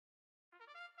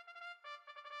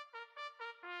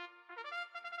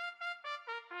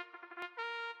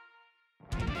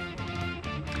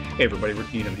Hey everybody,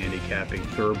 Rick Needham handicapping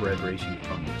thoroughbred racing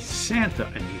from Santa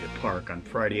Anita Park on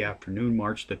Friday afternoon,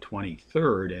 March the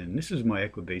 23rd, and this is my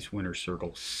Equibase Winter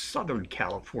Circle Southern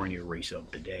California race of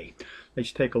the day.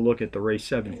 Let's take a look at the race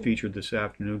 7 featured this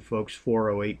afternoon, folks.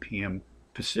 4:08 p.m.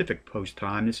 Pacific Post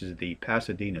Time. This is the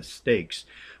Pasadena Stakes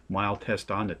mile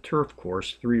test on the turf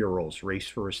course. 3-year-olds race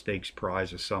for a stakes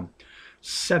prize of some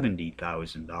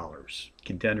 $70,000.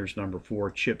 Contenders: number 4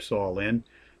 Chips All In,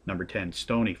 number 10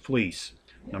 Stony Fleece,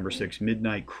 number 6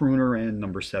 Midnight Crooner, and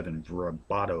number 7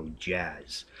 Bravado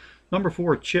Jazz. Number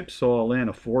 4 Chips All In,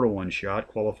 a 4-to-1 shot,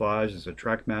 qualifies as a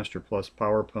Trackmaster Plus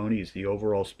power pony, is the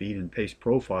overall speed and pace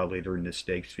profile leader in this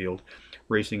stakes field.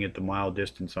 Racing at the mile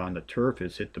distance on the turf,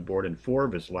 has hit the board in 4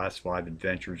 of his last 5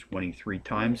 adventures, winning 3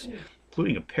 times,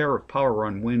 including a pair of power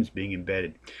run wins being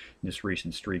embedded in this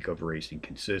recent streak of racing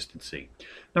consistency.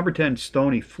 Number 10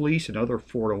 Stony Fleece, another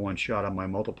 4-to-1 shot on my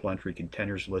multiple entry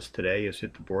contenders list today, has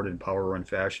hit the board in power run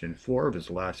fashion in 4 of his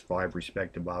last 5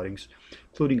 respective outings,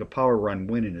 including a power run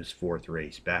win in his 4th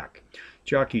race back.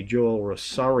 Jockey Joel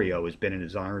Rosario has been in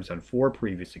his irons on 4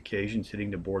 previous occasions,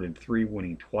 hitting the board in 3,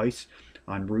 winning twice,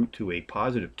 en route to a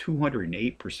positive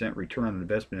 208% return on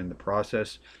investment in the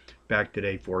process. Back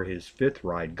today for his 5th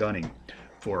ride, gunning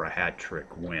for a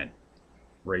hat-trick win.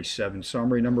 Race 7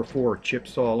 summary: number 4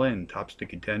 Chips All In tops the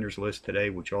contenders list today,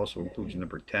 which also includes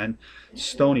number 10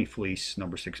 Stony Fleece,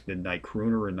 number 6 Midnight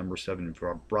Crooner, and number 7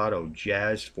 Bravado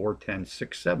Jazz. 4, 10,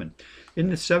 6, 7. In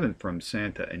the 7th from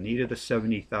Santa Anita, the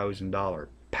 $70,000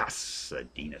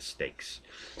 Pasadena Stakes.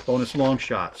 Bonus long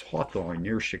shots: Hawthorne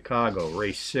near Chicago,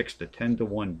 race 6, the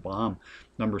 10-to-1 bomb.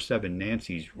 Number 7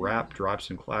 Nancy's Rap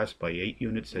drops in class by 8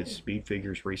 units as speed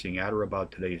figures racing at or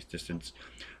about today's distance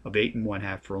of 8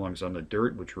 1/2 furlongs on the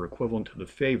dirt, which are equivalent to the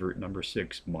favorite, number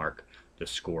 6 Mark the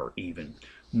Score Even.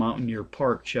 Mountaineer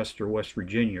Park, Chester, West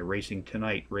Virginia, racing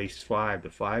tonight, race 5, the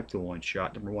 5-to-1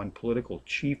 shot. Number 1 Political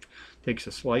Chief takes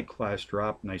a slight class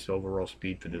drop. Nice overall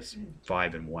speed for this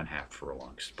 5 1/2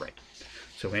 furlong sprint.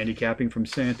 So handicapping from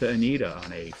Santa Anita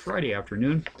on a Friday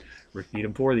afternoon, Rick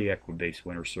Needham for the Equibase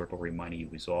Winter Circle, reminding you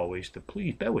as always to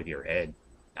please bet with your head,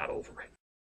 not over it.